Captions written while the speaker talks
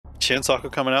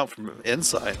Shinsaku coming out from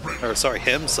inside. Or sorry,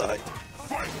 Himsight.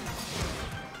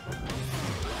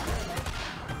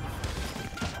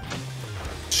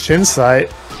 Himsight.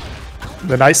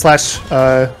 The Night Slash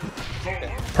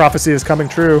prophecy is coming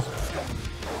true.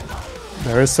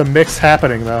 There is some mix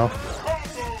happening though.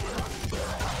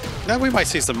 Now we might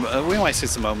see some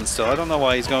moments still. I don't know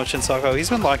why he's going Shinsaku. He's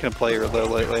been liking to play her though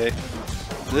lately.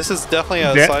 This is definitely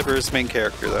Cyber's main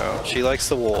character though. She likes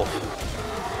the wolf.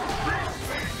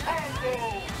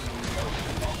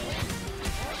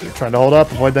 They're trying to hold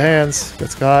up, avoid the hands.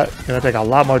 Gets caught. Gonna take a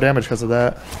lot more damage because of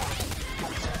that.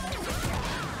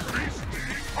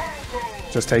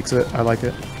 Just takes it. I like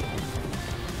it.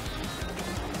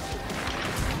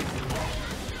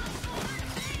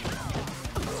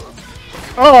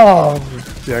 Oh!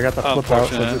 Yeah, I got the flip out,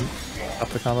 so I didn't up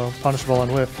the combo. Punishable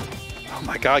on whiff. Oh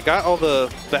my god, got all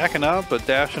the backing up, but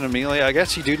dashing and melee. I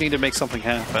guess you do need to make something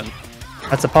happen.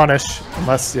 That's a punish,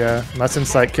 unless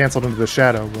Himsight canceled into the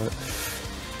shadow, but...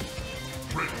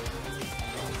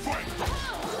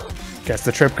 Gets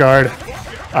the trip guard.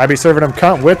 IB serving him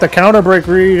cunt with the counter break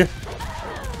read.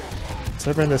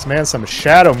 Serving this man some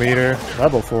shadow meter,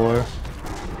 level 4.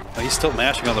 Oh, he's still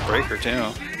mashing on the breaker too.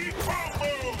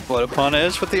 What a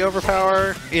punish with the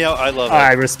overpower. You know, I love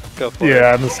it. Go for it.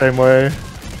 Yeah, I'm the same way.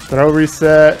 Throw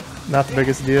reset, not the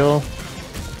biggest deal.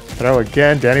 Throw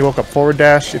again. Danny woke up forward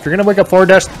dash. If you're gonna wake up forward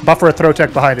dash, buffer a throw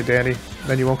tech behind it, Danny.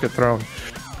 Then you won't get thrown.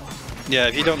 Yeah,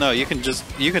 if you don't know, you can just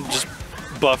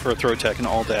buffer a throw tech in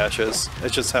all dashes.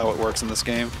 It's just how it works in this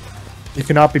game. You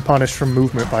cannot be punished from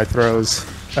movement by throws.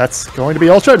 That's going to be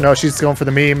Ultra? No, she's going for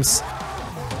the memes.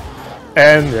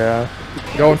 And yeah,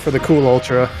 going for the cool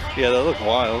Ultra. Yeah, they look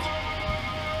wild.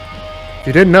 If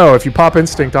you didn't know, if you pop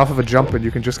Instinct off of a jump in,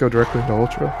 you can just go directly into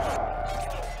Ultra.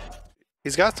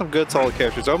 He's got some good solid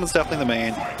characters. Omen's definitely the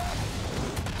main.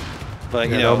 But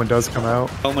you know, Omen does come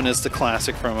out. Omen is the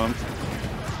classic from him.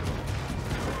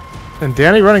 And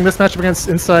Danny running this matchup against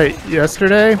Insight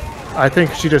yesterday, I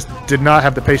think she just did not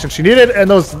have the patience she needed, and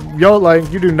those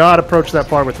you do not approach that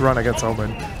far with run against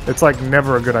Omen. It's like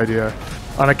never a good idea.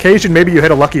 On occasion, maybe you hit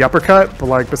a lucky uppercut, but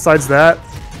like besides that,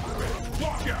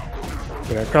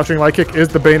 yeah, crouching light kick is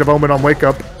the bane of Omen on wake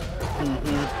up,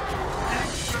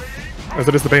 as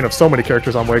it is the bane of so many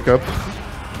characters on wake up.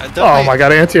 Oh my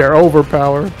god, anti-air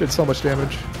overpower did so much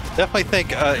damage. Definitely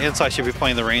think Insight should be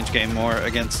playing the range game more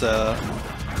against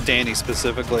Danny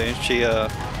specifically. She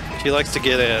likes to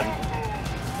get in.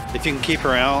 If you can keep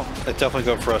her out, it definitely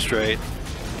go frustrate.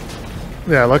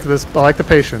 Yeah, look at this. I like the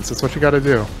patience. It's what you got to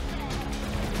do.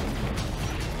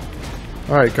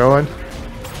 All right, going.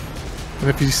 And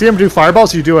if you see him do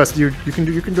fireballs, you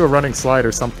can do a running slide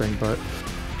or something, but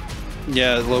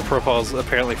yeah, low profile is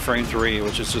apparently frame 3,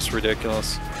 which is just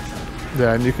ridiculous.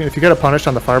 Yeah, and if you get a punish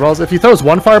on the fireballs, if he throws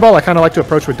one fireball, I kind of like to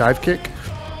approach with dive kick.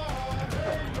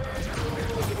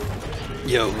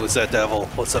 Yo, what's that devil?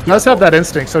 What's up? She does have that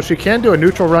instinct, so she can do a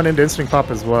neutral run into instinct pop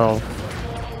as well.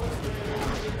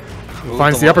 Ooh,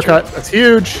 finds the uppercut. That's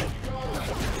huge.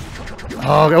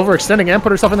 Oh, overextending and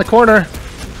put herself in the corner.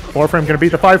 4 frame gonna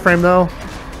beat the 5 frame though.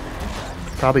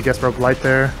 Probably gets broke light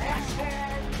there.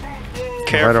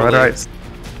 Carefully, all right.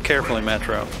 Carefully,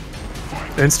 Metro.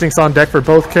 Instincts on deck for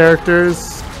both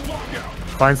characters.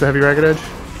 Finds the heavy ragged edge.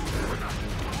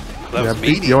 That was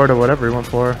beat Yorda, whatever he went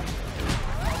for.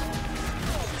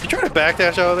 You try to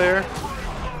backdash out of there?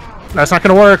 That's not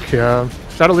gonna work. Yeah,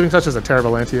 Shadow Leading Touch is a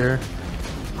terrible anti-air.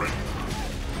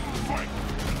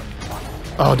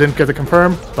 Oh, didn't get the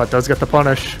confirm, but does get the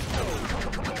punish.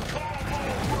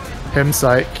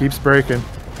 Himsight keeps breaking.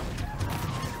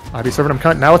 I'd be serving him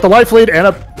cunt now with the life lead and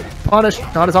a punish.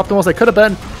 Not as optimal as they could have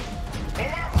been,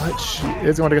 but she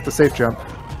is going to get the safe jump.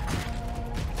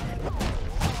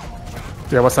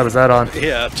 Yeah, what side is that on?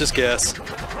 Yeah, just guess.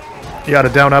 You got a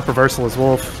down up reversal as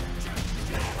Wolf.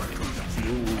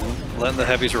 Ooh, letting the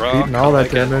heavies rock. Eating all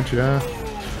that damage, yeah.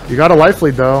 You got a life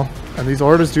lead though, and these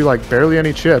orders do like barely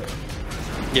any chip.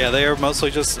 Yeah, they are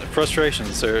mostly just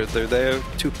frustrations. They're there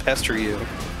to pester you.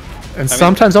 And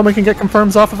sometimes Omen can get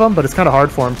confirms off of them, but it's kind of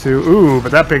hard for him to. Ooh, but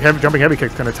that big jumping heavy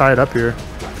kick's gonna tie it up here.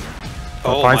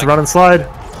 Oh, finds the run and slide.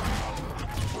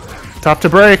 Tough to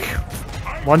break.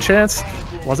 One chance.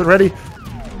 Wasn't ready.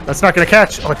 That's not gonna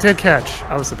catch. Oh, it did catch.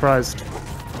 I was surprised.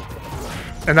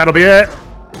 And that'll be it.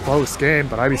 Close game,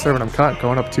 but I be serving him cunt,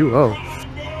 going up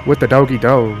 2-0 with the doggy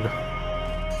dog.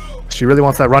 She really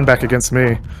wants that run back against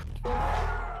me.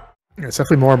 It's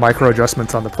definitely more micro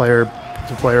adjustments on the player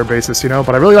basis, you know,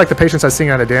 but I really like the patience I was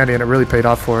seeing out of Danny, and it really paid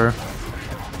off for her.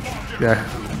 Yeah,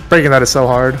 breaking that is so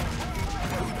hard.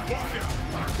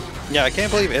 Yeah, I can't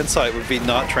believe Insight would be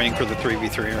not training for the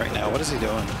 3v3 right now. What is he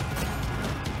doing?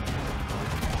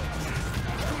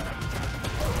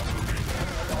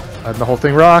 Letting the whole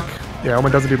thing rock. Yeah,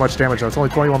 Omen doesn't do much damage though. It's only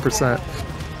 21%.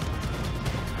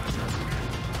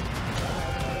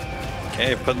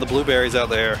 Okay, putting the blueberries out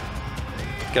there.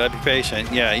 Gotta be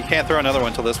patient. Yeah, you can't throw another one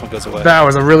until this one goes away. That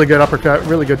was a really good uppercut.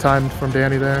 Really good time from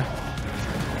Danny there.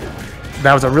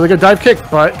 That was a really good dive kick,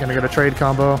 but gonna get a trade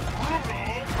combo.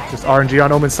 Just RNG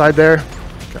on Omen's side there.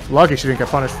 Lucky she didn't get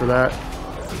punished for that.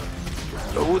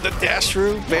 Oh, the dash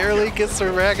through barely gets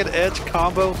a ragged edge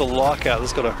combo. The lockout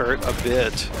is gonna hurt a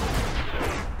bit.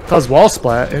 Does wall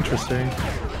splat. Interesting.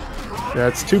 Yeah,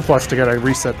 it's 2+ to get a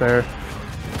reset there.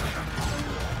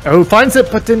 Oh, finds it,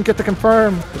 but didn't get the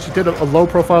confirm. But she did a low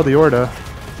profile Diorda.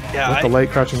 Yeah, with the late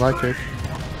crouching light kick.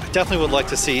 I definitely would like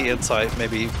to see Insight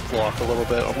maybe block a little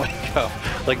bit on wake up.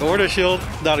 Like Order Shield,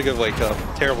 not a good wake up.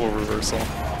 Terrible reversal.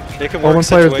 It can work. When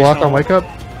players block on wake up?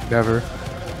 Never.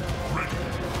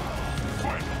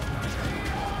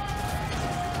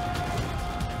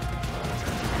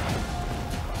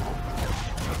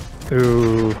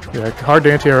 Ooh, yeah, hard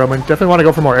to anti-air Omen. Definitely want to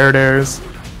go for more air dares.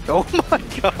 Oh my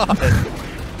god.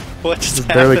 What just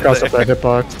barely happened crossed there? up that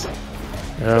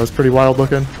hitbox. Yeah, it was pretty wild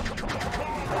looking.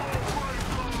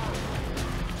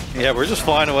 Yeah, we're just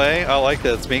flying away. I like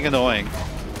that. It's being annoying.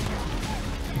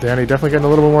 Danny definitely getting a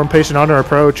little bit more impatient on her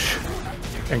approach.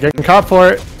 And getting caught for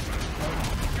it.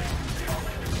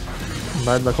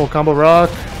 Letting the whole combo rock.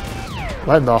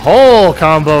 Letting the whole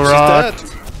combo rock. She's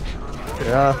dead.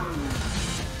 Yeah.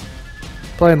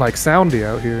 Playing like Soundy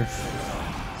out here.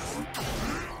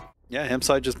 Yeah,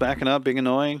 Himsight just backing up, being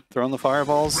annoying, throwing the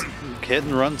fireballs, hit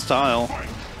and run style.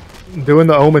 Doing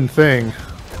the Omen thing.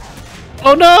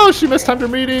 Oh no, she mistimed her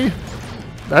meaty.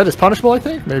 That is punishable, I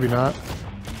think? Maybe not.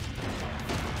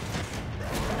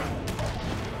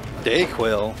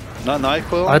 Dayquil, not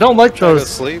NyQuil. I don't like Try to those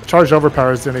sleep. charged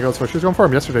overpowers Danny goes for. She was going for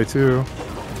him yesterday too.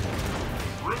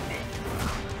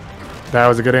 That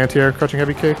was a good anti-air crouching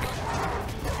heavy kick.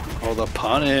 Oh, the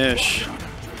punish.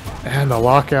 And the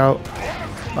lockout.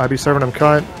 Might be serving him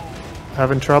cunt.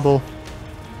 Having trouble.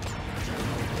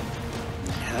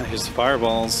 Yeah, here's the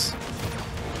fireballs.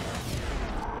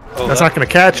 Oh, That's not going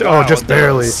to catch. Wow, Oh, just it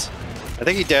barely. does. I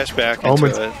think he dashed back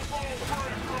Omen's, into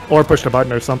it. or pushed a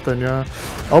button or something, yeah.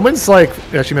 Omen's like,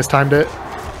 yeah, she mistimed it.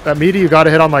 That meaty you got to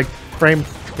hit on like frame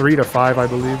 3 to 5, I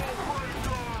believe.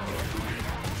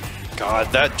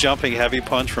 God, that jumping heavy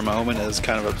punch from Omen is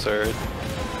kind of absurd.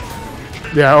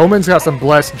 Yeah, Omen's got some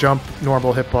blessed jump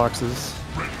normal hitboxes.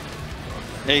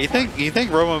 Yeah, you think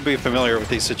Roman would be familiar with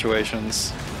these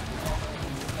situations?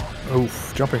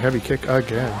 Oof, jumping heavy kick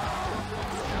again.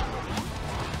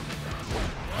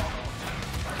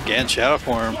 Again, Shadow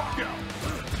Form.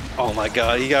 Oh my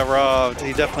god, he got robbed.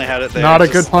 He definitely had it there. Not a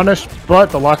good punish, but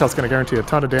the lockout's going to guarantee a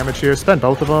ton of damage here. Spend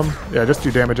both of them. Yeah, just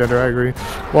do damage ender, I agree.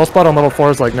 Wall spot on level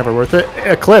 4 is like never worth it.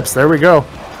 Eclipse, there we go.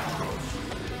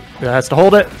 Yeah, has to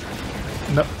hold it.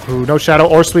 No, ooh, no shadow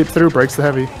or sweep through, breaks the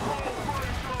heavy.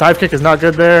 Dive kick is not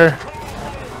good there.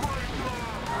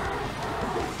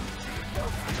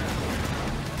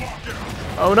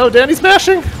 Oh no, Danny's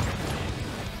mashing!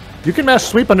 You can mash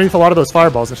sweep underneath a lot of those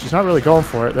fireballs, and she's not really going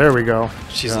for it. There we go.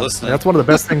 She's listening. That's one of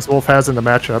the best things Wolf has in the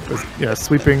matchup, is yeah,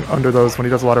 sweeping under those when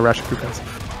he does a lot of rash coupons.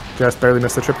 Just barely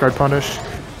missed the trip card punish.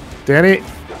 Danny,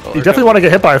 you definitely want to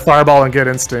get hit by a fireball and get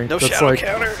instinct. No That's shadow like,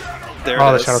 counter. There oh,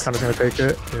 it the is. shadow counter's gonna take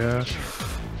it. Yeah.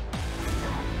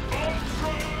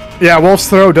 Yeah, Wolf's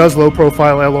throw does low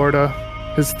profile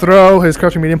Elorda. His throw, his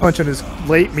crouching medium punch, and his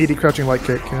late meaty crouching light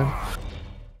kick can.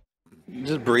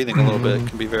 Just breathing a little bit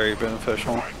can be very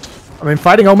beneficial. I mean,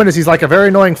 fighting Omen is he's like a very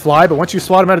annoying fly, but once you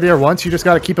swat him out of the air once, you just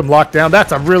got to keep him locked down.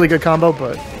 That's a really good combo,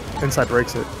 but Insight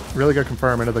breaks it. Really good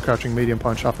confirm into the crouching medium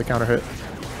punch off the counter hit.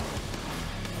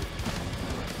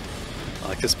 I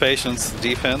like his patience,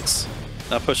 defense,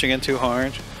 not pushing in too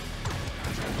hard.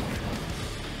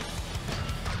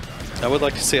 I would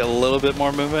like to see a little bit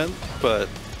more movement, but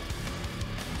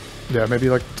yeah, maybe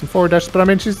like some forward dash. But I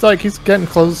mean, she's like he's getting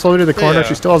close slowly to the corner. Yeah.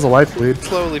 She still has a life lead.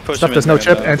 slowly push Stuff him does in no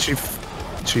there, chip, though.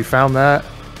 and she found that.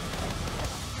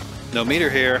 No meter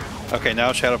here. Okay,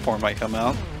 now Shadow Form might come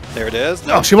out. There it is.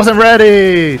 No, Oh, she wasn't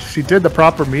ready. She did the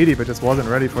proper meaty, but just wasn't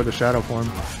ready for the shadow form.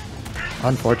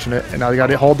 Unfortunate. And now you got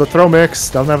to hold the throw mix.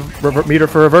 Doesn't have meter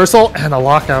for reversal, and a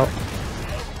lockout.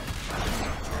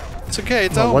 it's okay.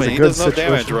 It's Well, it was Omen. a He good does no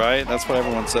damage, situation. right? That's what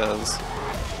everyone says.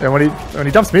 And when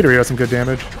he dumps meter, he does some good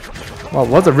damage. Well, it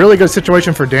was a really good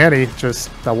situation for Danny. Just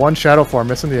that one shadow form,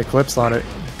 missing the eclipse on it,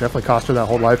 definitely cost her that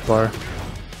whole life bar.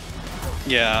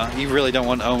 Yeah, you really don't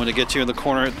want Omen to get you in the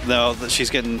corner. No, that she's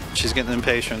getting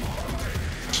impatient.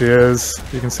 She is.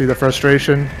 You can see the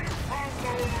frustration.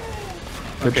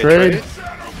 Good Okay, trade.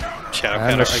 Shadow And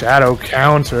counter. the shadow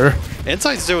counter.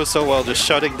 Insight's doing so well, just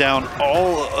shutting down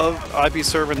all of IB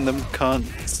serving them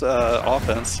cunts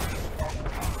offense.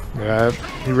 Yeah,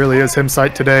 he really is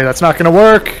Himsight today. That's not going to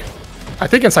work. I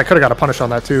think Insight could have got a punish on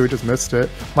that too. He just missed it.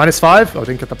 -5. Oh,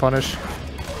 didn't get the punish.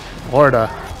 Florida.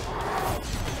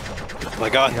 Oh my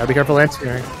god. Yeah, be careful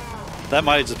anti-airing. That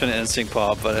might have just been an instinct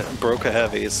pop, but it broke a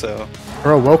heavy, so.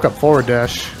 Bro woke up forward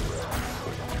dash.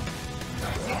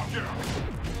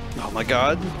 Oh my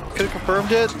god. Could have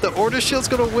confirmed it. The Order Shield's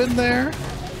gonna win there.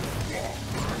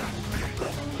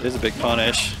 It is a big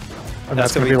punish. And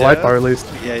that's going to be a light bar at least.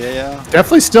 Yeah.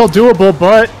 Definitely still doable,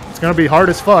 but it's going to be hard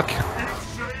as fuck.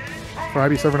 For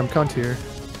IB serving him cunt here.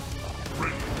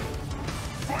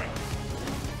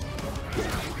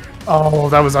 Oh,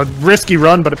 that was a risky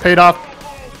run, but it paid off.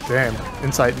 Damn,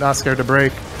 Insight not scared to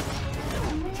break.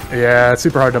 Yeah, it's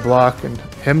super hard to block. And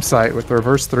Himsight with the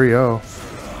reverse 3-0.